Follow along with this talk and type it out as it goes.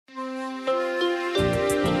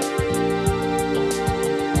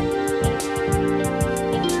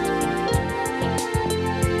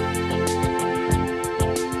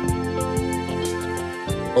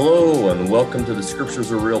and welcome to the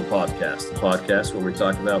Scriptures Are Real podcast, the podcast where we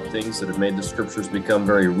talk about things that have made the Scriptures become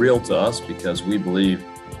very real to us because we believe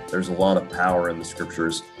there's a lot of power in the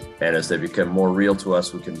Scriptures, and as they become more real to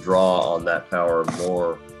us, we can draw on that power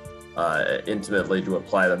more intimately to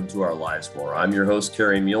apply them to our lives more. I'm your host,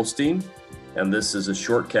 Kerry, and this is a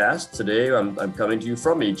short cast. Today, I'm coming to you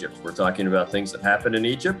from Egypt. We're talking about things that happened in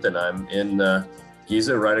Egypt, and I'm in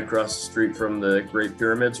Giza, right across the street from the Great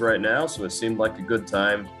Pyramids right now, so it seemed like a good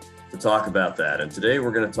time to talk about that. And today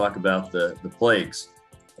we're going to talk about the plagues.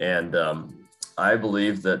 And I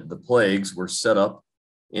believe that the plagues were set up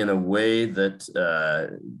in a way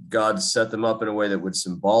that God set them up in a way that would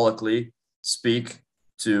symbolically speak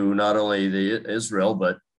to not only Israel,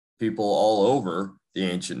 but people all over the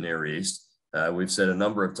ancient Near East. We've said a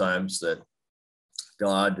number of times that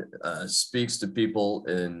God speaks to people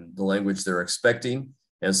in the language they're expecting.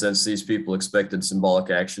 And since these people expected symbolic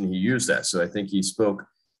action, he used that. So I think he spoke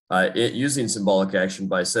using symbolic action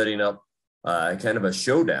by setting up kind of a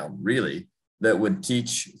showdown, really, that would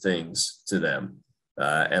teach things to them.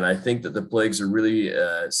 And I think that the plagues are really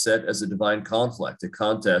set as a divine conflict, a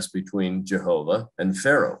contest between Jehovah and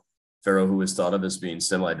Pharaoh. Pharaoh, who is thought of as being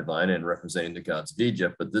semi-divine and representing the gods of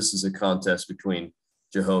Egypt, but this is a contest between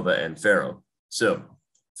Jehovah and Pharaoh. So,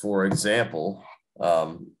 for example,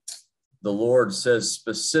 the Lord says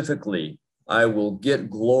specifically, I will get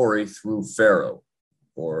glory through Pharaoh.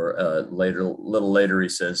 Or a little later, he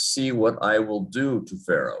says, see what I will do to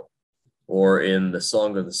Pharaoh. Or in the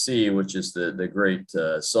Song of the Sea, which is the great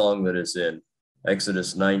song that is in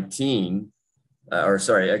Exodus 15,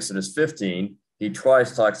 he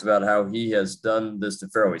twice talks about how he has done this to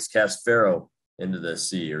Pharaoh. He's cast Pharaoh into the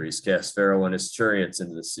sea, or he's cast Pharaoh and his chariots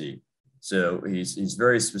into the sea. So he's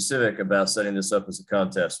very specific about setting this up as a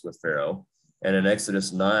contest with Pharaoh. And in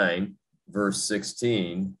Exodus 9, verse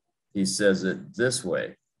 16, he says it this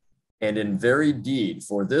way, and in very deed,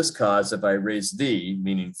 for this cause have I raised thee,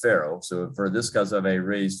 meaning Pharaoh. So for this cause have I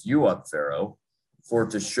raised you up, Pharaoh, for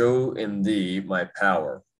to show in thee my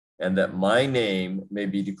power, and that my name may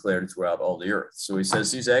be declared throughout all the earth. So he says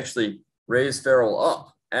he's actually raised Pharaoh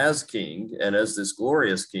up as king and as this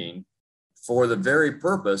glorious king for the very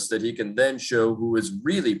purpose that he can then show who is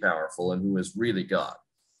really powerful and who is really God.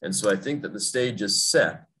 And so I think that the stage is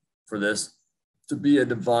set for this to be a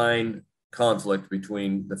divine conflict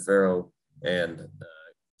between the Pharaoh and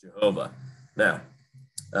Jehovah. Now,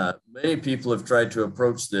 many people have tried to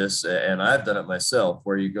approach this, and I've done it myself,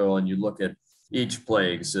 where you go and you look at each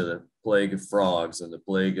plague, so the plague of frogs and the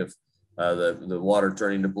plague of the water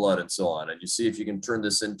turning to blood and so on, and you see if you can turn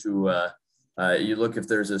this into you look if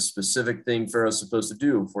there's a specific thing Pharaoh's supposed to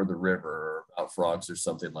do for the river or about frogs or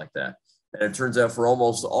something like that. And it turns out for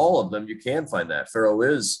almost all of them, you can find that. Pharaoh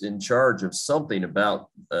is in charge of something about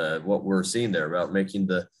what we're seeing there, about making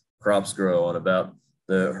the crops grow and about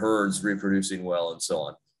the herds reproducing well and so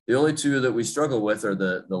on. The only two that we struggle with are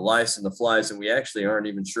the lice and the flies, and we actually aren't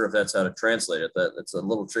even sure if that's how to translate it. That's a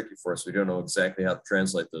little tricky for us. We don't know exactly how to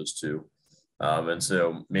translate those two. And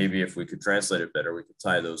so maybe if we could translate it better, we could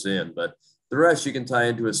tie those in. But the rest you can tie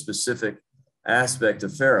into a specific aspect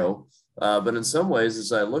of Pharaoh. But in some ways,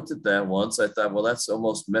 as I looked at that once, I thought, well, that's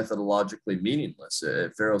almost methodologically meaningless.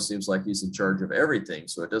 Pharaoh seems like he's in charge of everything,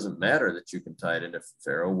 so it doesn't matter that you can tie it into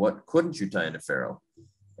Pharaoh. What couldn't you tie into Pharaoh?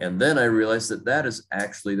 And then I realized that that is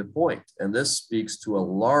actually the point. And this speaks to a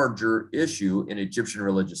larger issue in Egyptian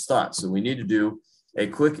religious thought. So we need to do a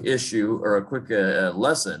quick issue or a quick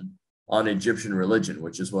lesson on Egyptian religion,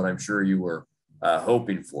 which is what I'm sure you were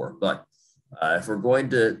hoping for. But if we're going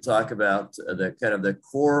to talk about the kind of the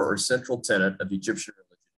core or central tenet of Egyptian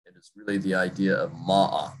religion, it is really the idea of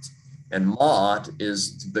Ma'at. And Ma'at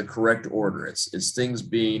is the correct order. It's things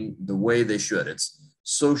being the way they should. It's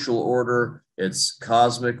social order, it's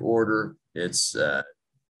cosmic order, it's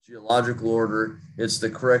geological order. It's the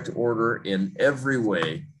correct order in every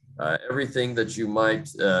way. Everything that you might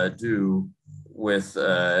do with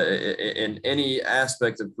in any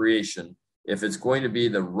aspect of creation, if it's going to be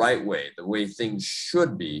the right way, the way things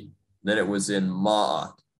should be, then it was in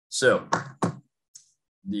Ma'at. So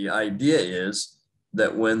the idea is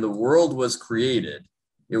that when the world was created,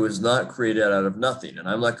 it was not created out of nothing. And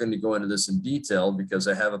I'm not going to go into this in detail because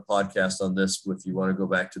I have a podcast on this if you want to go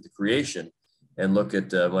back to the creation and look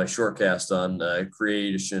at my shortcast on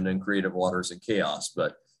creation and creative waters and chaos.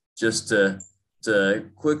 But just to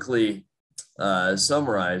quickly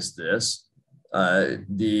summarize this,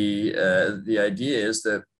 the idea is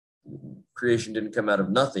that creation didn't come out of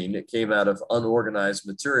nothing. It came out of unorganized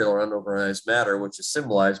material or unorganized matter, which is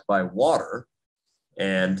symbolized by water.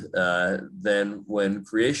 And then when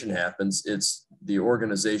creation happens, it's the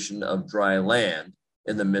organization of dry land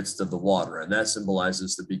in the midst of the water. And that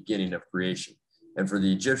symbolizes the beginning of creation. And for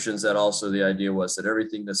the Egyptians, that also the idea was that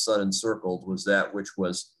everything the sun encircled was that which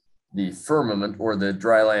was the firmament or the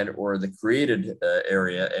dry land or the created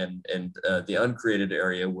area, and the uncreated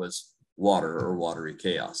area was water or watery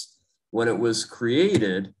chaos. When it was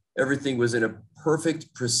created, everything was in a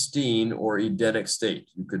perfect, pristine, or Edenic state.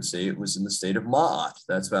 You could say it was in the state of Ma'at.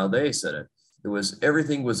 That's how they said it.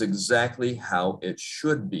 Everything was exactly how it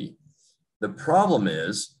should be. The problem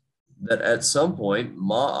is that at some point,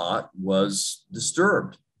 Ma'at was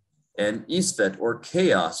disturbed and Isfet or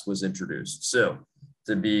chaos was introduced. So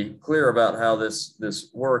to be clear about how this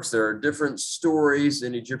works, there are different stories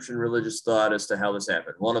in Egyptian religious thought as to how this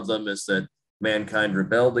happened. One of them is that mankind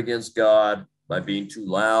rebelled against God by being too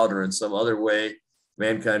loud, or in some other way,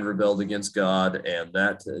 mankind rebelled against God, and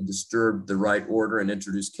that disturbed the right order and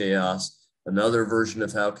introduced chaos. Another version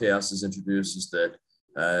of how chaos is introduced is that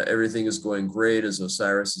everything is going great as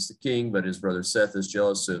Osiris is the king, but his brother Seth is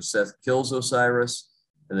jealous, so Seth kills Osiris,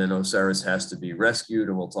 and then Osiris has to be rescued,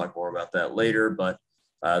 and we'll talk more about that later, but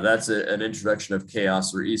that's an introduction of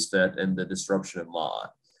chaos or Isfet and the disruption of Ma'at.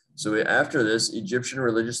 So after this, Egyptian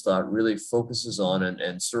religious thought really focuses on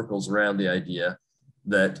and circles around the idea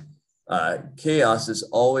that chaos is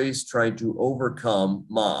always trying to overcome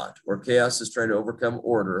Ma'at, or chaos is trying to overcome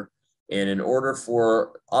order. And in order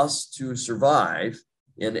for us to survive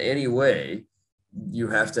in any way, you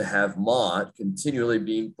have to have Ma'at continually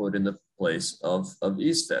being put in the place of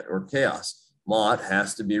Isfet or chaos. Ma'at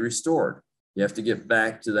has to be restored. You have to get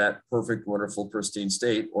back to that perfect, wonderful, pristine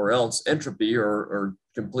state, or else entropy or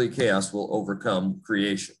complete chaos will overcome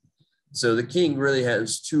creation. So the king really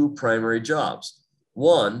has two primary jobs.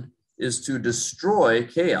 One is to destroy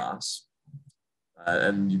chaos.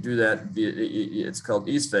 And you do that, it's called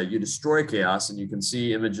Isfet. You destroy chaos, and you can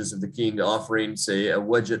see images of the king offering, say, a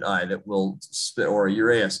wedget eye that will spit, or a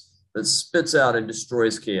uraeus that spits out and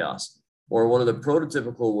destroys chaos. Or one of the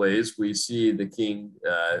prototypical ways we see the king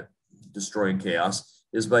destroying chaos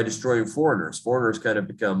is by destroying foreigners. Foreigners kind of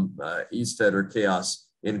become Isfet or chaos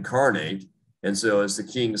incarnate. And so as the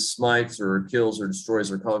king smites or kills or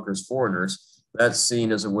destroys or conquers foreigners, that's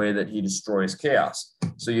seen as a way that he destroys chaos.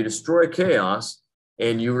 So you destroy chaos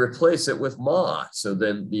and you replace it with Ma'at. So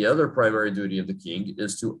then the other primary duty of the king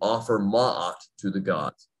is to offer Ma'at to the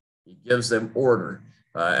gods. He gives them order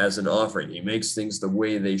as an offering. He makes things the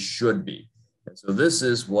way they should be. And so this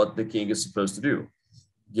is what the king is supposed to do: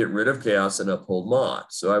 get rid of chaos and uphold Ma'at.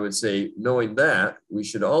 So I would say, knowing that, we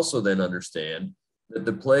should also then understand that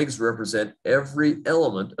the plagues represent every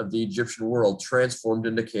element of the Egyptian world transformed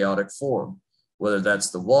into chaotic form, whether that's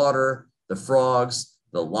the water, the frogs,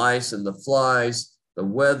 the lice and the flies, the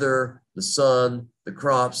weather, the sun, the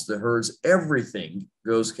crops, the herds, everything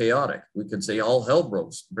goes chaotic. We could say all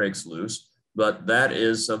hell breaks loose, but that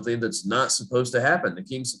is something that's not supposed to happen. The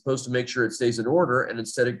king's supposed to make sure it stays in order, and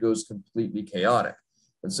instead it goes completely chaotic.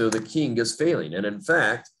 And so the king is failing. And in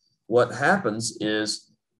fact, what happens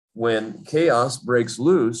is when chaos breaks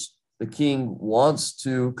loose, the king wants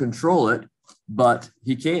to control it, but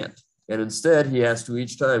he can't. And instead, he has to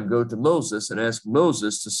each time go to Moses and ask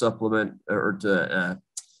Moses to supplement or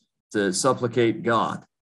to supplicate God.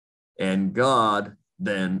 And God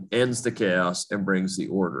then ends the chaos and brings the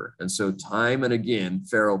order. And so time and again,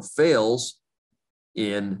 Pharaoh fails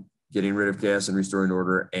in getting rid of chaos and restoring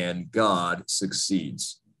order, and God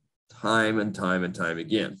succeeds time and time and time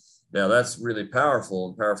again. Now that's really powerful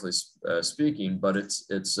and powerfully speaking, but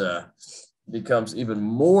it's becomes even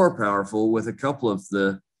more powerful with a couple of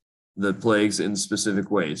the plagues in specific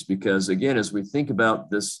ways. Because again, as we think about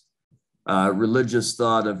this religious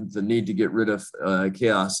thought of the need to get rid of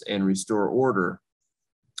chaos and restore order,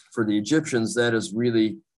 for the Egyptians, that is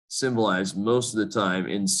really symbolized most of the time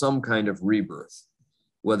in some kind of rebirth,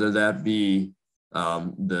 whether that be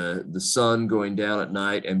the sun going down at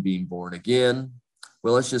night and being born again.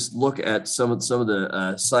 Well, let's just look at some of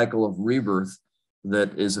the cycle of rebirth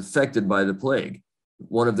that is affected by the plague.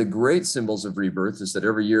 One of the great symbols of rebirth is that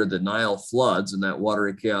every year the Nile floods and that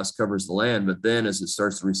watery chaos covers the land, but then as it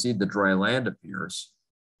starts to recede, the dry land appears.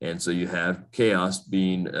 And so you have chaos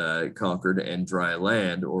being conquered and dry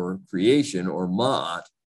land or creation or Ma'at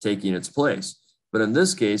taking its place. But in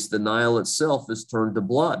this case, the Nile itself is turned to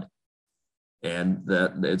blood, and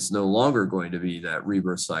that it's no longer going to be that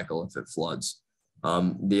rebirth cycle if it floods.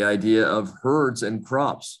 The idea of herds and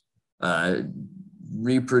crops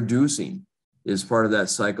reproducing is part of that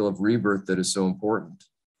cycle of rebirth that is so important.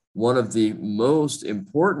 One of the most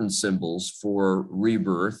important symbols for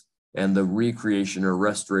rebirth and the recreation or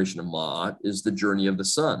restoration of Ma'at is the journey of the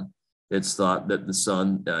sun. It's thought that the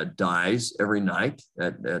sun dies every night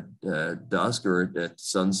at dusk or at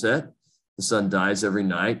sunset. The sun dies every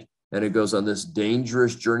night, and it goes on this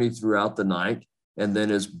dangerous journey throughout the night, and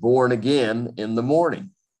then is born again in the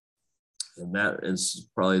morning. And that is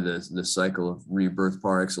probably the cycle of rebirth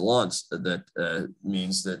par excellence. That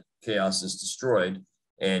means that chaos is destroyed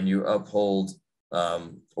and you uphold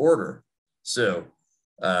order. So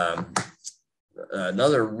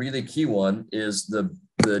another really key one is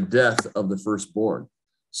the death of the firstborn.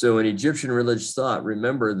 So in Egyptian religious thought,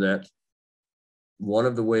 remember that one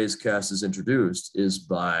of the ways chaos is introduced is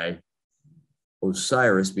by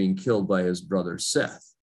Osiris being killed by his brother Seth.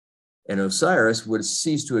 And Osiris would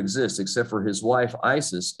cease to exist except for his wife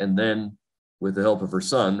Isis, and then with the help of her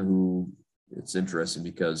son, who, it's interesting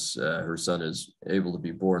because her son is able to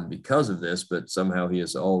be born because of this, but somehow he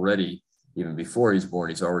is already, even before he's born,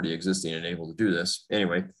 he's already existing and able to do this.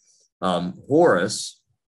 Anyway, Horus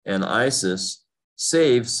and Isis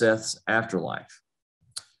save Seth's afterlife.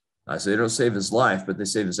 So they don't save his life, but they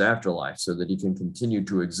save his afterlife so that he can continue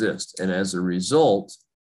to exist. And as a result,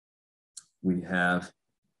 we have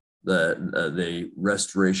the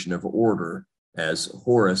restoration of order as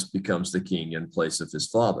Horus becomes the king in place of his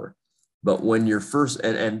father. But when you're first,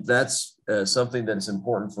 and that's something that's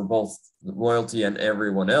important for both royalty and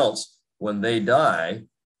everyone else, when they die,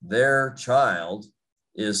 their child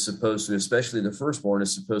is supposed to, especially the firstborn,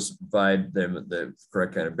 is supposed to provide them the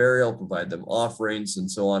correct kind of burial, provide them offerings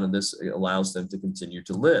and so on. And this allows them to continue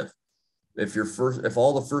to live. If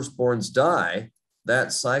all the firstborns die,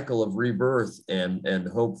 that cycle of rebirth and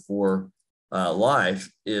hope for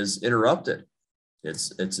life is interrupted.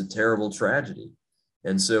 It's a terrible tragedy.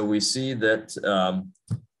 And so we see that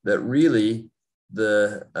that really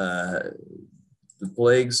the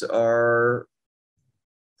plagues are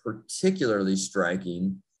particularly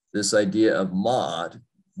striking. This idea of Ma'at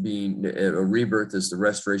being a rebirth is the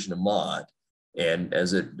restoration of Ma'at. And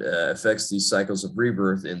as it affects these cycles of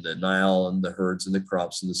rebirth in the Nile and the herds and the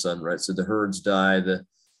crops and the sun, right? So the herds die, the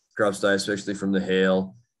crops die, especially from the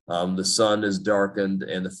hail. The sun is darkened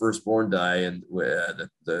and the firstborn die, and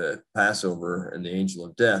the Passover and the angel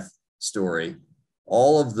of death story.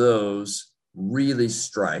 All of those really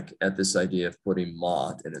strike at this idea of putting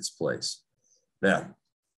Ma'at in its place. Now,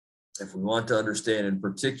 if we want to understand in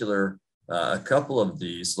particular a couple of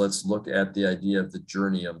these, let's look at the idea of the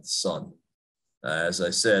journey of the sun. As I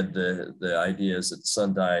said, the idea is that the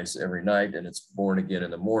sun dies every night and it's born again in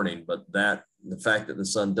the morning, but the fact that the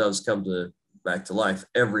sun does come back to life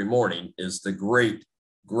every morning is the great,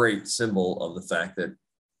 great symbol of the fact that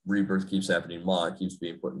rebirth keeps happening, Ma'at keeps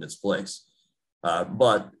being put in its place.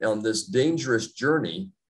 But on this dangerous journey,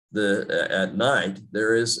 at night,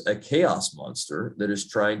 there is a chaos monster that is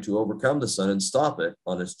trying to overcome the sun and stop it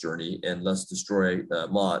on its journey and thus destroy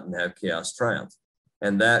Ma'at and have chaos triumph.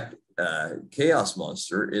 And that chaos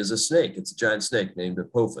monster is a snake. It's a giant snake named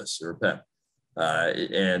Apophis or Apep.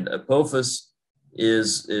 And Apophis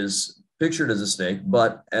is pictured as a snake,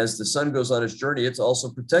 but as the sun goes on its journey, it's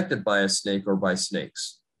also protected by a snake or by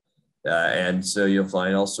snakes. And so you'll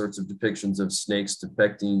find all sorts of depictions of snakes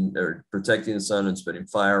protecting the sun and spitting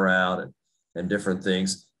fire out and different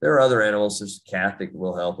things. There are other animals, there's a cat that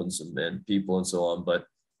will help and people and so on, but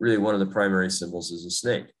really one of the primary symbols is a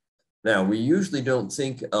snake. Now, we usually don't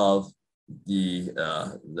think of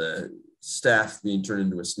the staff being turned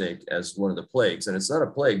into a snake as one of the plagues, and it's not a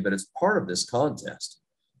plague, but it's part of this contest.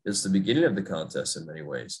 It's the beginning of the contest in many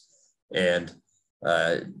ways. And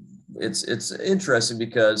it's interesting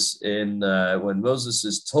because when Moses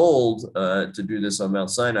is told to do this on Mount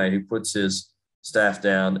Sinai, he puts his staff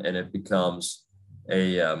down and it becomes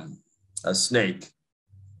a snake,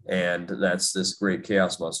 and that's this great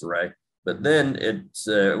chaos monster, right? But then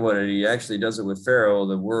when he actually does it with Pharaoh,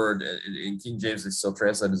 the word in King James they still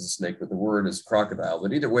translate as a snake, but the word is crocodile.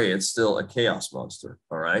 But either way, it's still a chaos monster.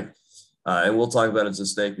 All right, and we'll talk about it as a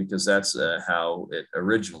snake because that's how it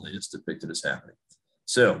originally is depicted as happening.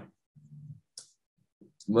 So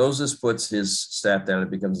Moses puts his staff down,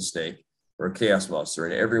 it becomes a snake or a chaos monster,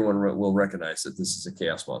 and everyone will recognize that this is a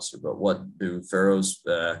chaos monster. But what do Pharaoh's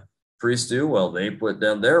priests do? Well, they put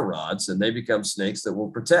down their rods and they become snakes that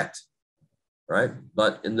will protect, right?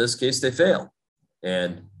 But in this case, they fail.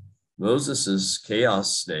 And Moses's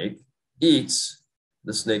chaos snake eats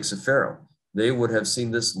the snakes of Pharaoh. They would have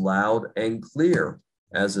seen this loud and clear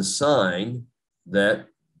as a sign that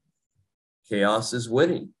chaos is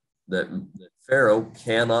winning, that Pharaoh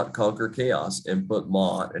cannot conquer chaos and put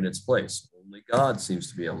Ma'at in its place. Only God seems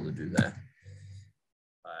to be able to do that.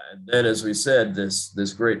 And then, as we said,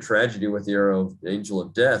 this great tragedy with the angel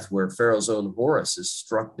of death, where Pharaoh's own Horus is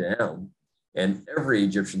struck down and every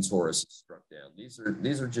Egyptian's horse is struck down.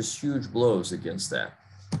 These are just huge blows against that.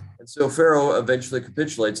 And so Pharaoh eventually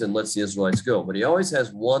capitulates and lets the Israelites go, but he always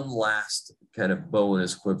has one last kind of bow in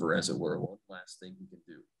his quiver, as it were, one last thing he can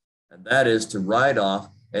do, and that is to ride off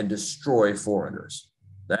and destroy foreigners.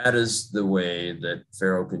 That is the way that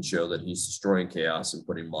Pharaoh can show that he's destroying chaos and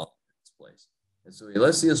putting law in its place. And so he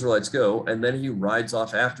lets the Israelites go, and then he rides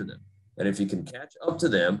off after them. And if he can catch up to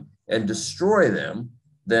them and destroy them,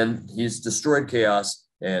 then he's destroyed chaos,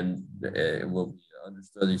 and it will be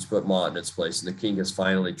understood he's put Ma in its place, and the king has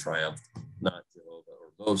finally triumphed, not Jehovah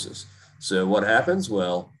or Moses. So what happens?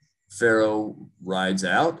 Well, Pharaoh rides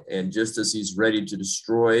out, and just as he's ready to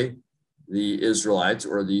destroy the Israelites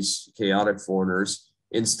or these chaotic foreigners,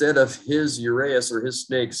 instead of his Uraeus or his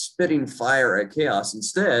snake spitting fire at chaos,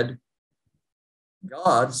 instead,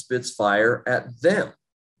 God spits fire at them.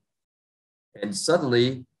 And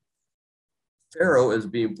suddenly, Pharaoh is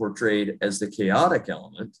being portrayed as the chaotic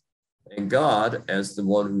element, and God as the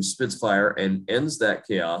one who spits fire and ends that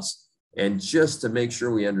chaos. And just to make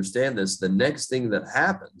sure we understand this, the next thing that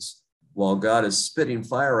happens while God is spitting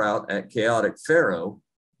fire out at chaotic Pharaoh,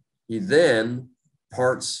 he then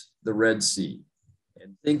parts the Red Sea.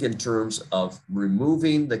 And think in terms of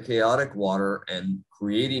removing the chaotic water and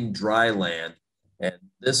creating dry land. And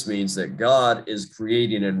this means that God is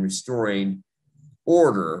creating and restoring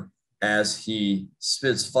order as he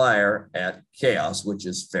spits fire at chaos, which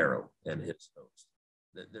is Pharaoh and his host.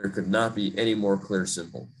 That there could not be any more clear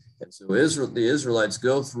symbol. And so the Israelites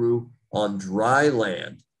go through on dry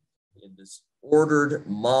land in this ordered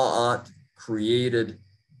Ma'at created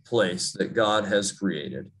place that God has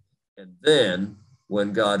created. And then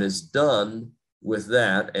when God is done with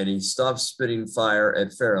that and he stops spitting fire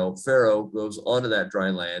at Pharaoh, Pharaoh goes onto that dry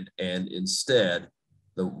land, and instead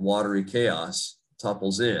the watery chaos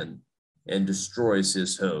topples in and destroys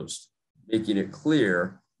his host, making it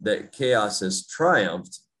clear that chaos has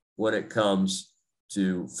triumphed when it comes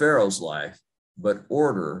to Pharaoh's life, but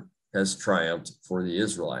order has triumphed for the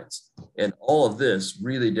Israelites. And all of this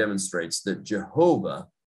really demonstrates that Jehovah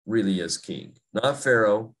really is king, not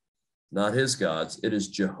Pharaoh, not his gods. It is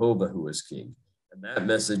Jehovah who is king. And that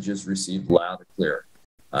message is received loud and clear.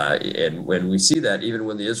 And when we see that, even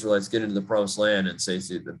when the Israelites get into the promised land and say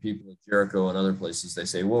to the people of Jericho and other places, they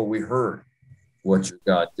say, well, we heard what your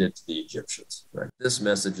God did to the Egyptians. Right? This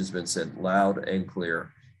message has been sent loud and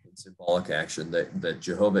clear in symbolic action that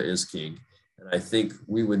Jehovah is king. And I think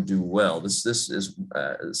we would do well. This is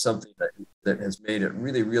something that has made it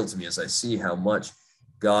really real to me as I see how much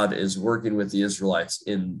God is working with the Israelites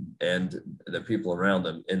and the people around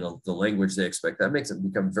them in the language they expect. That makes it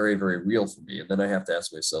become very, very real for me. And then I have to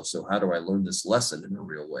ask myself, so how do I learn this lesson in a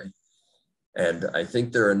real way? And I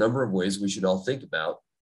think there are a number of ways we should all think about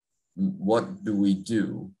what do we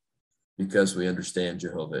do because we understand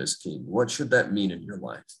Jehovah is king. What should that mean in your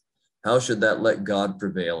life? How should that let God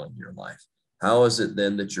prevail in your life? How is it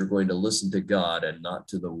then that you're going to listen to God and not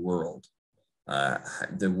to the world?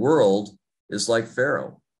 The world is like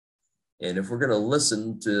Pharaoh. And if we're going to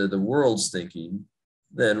listen to the world's thinking,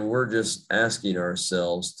 then we're just asking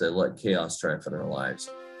ourselves to let chaos triumph in our lives.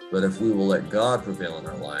 But if we will let God prevail in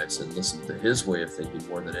our lives and listen to his way of thinking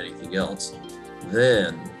more than anything else,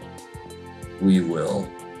 then we will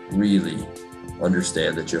really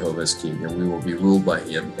understand that Jehovah is king, and we will be ruled by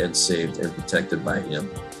him and saved and protected by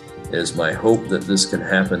him. It is my hope that this can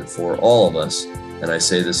happen for all of us. And I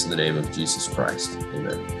say this in the name of Jesus Christ.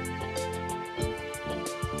 Amen.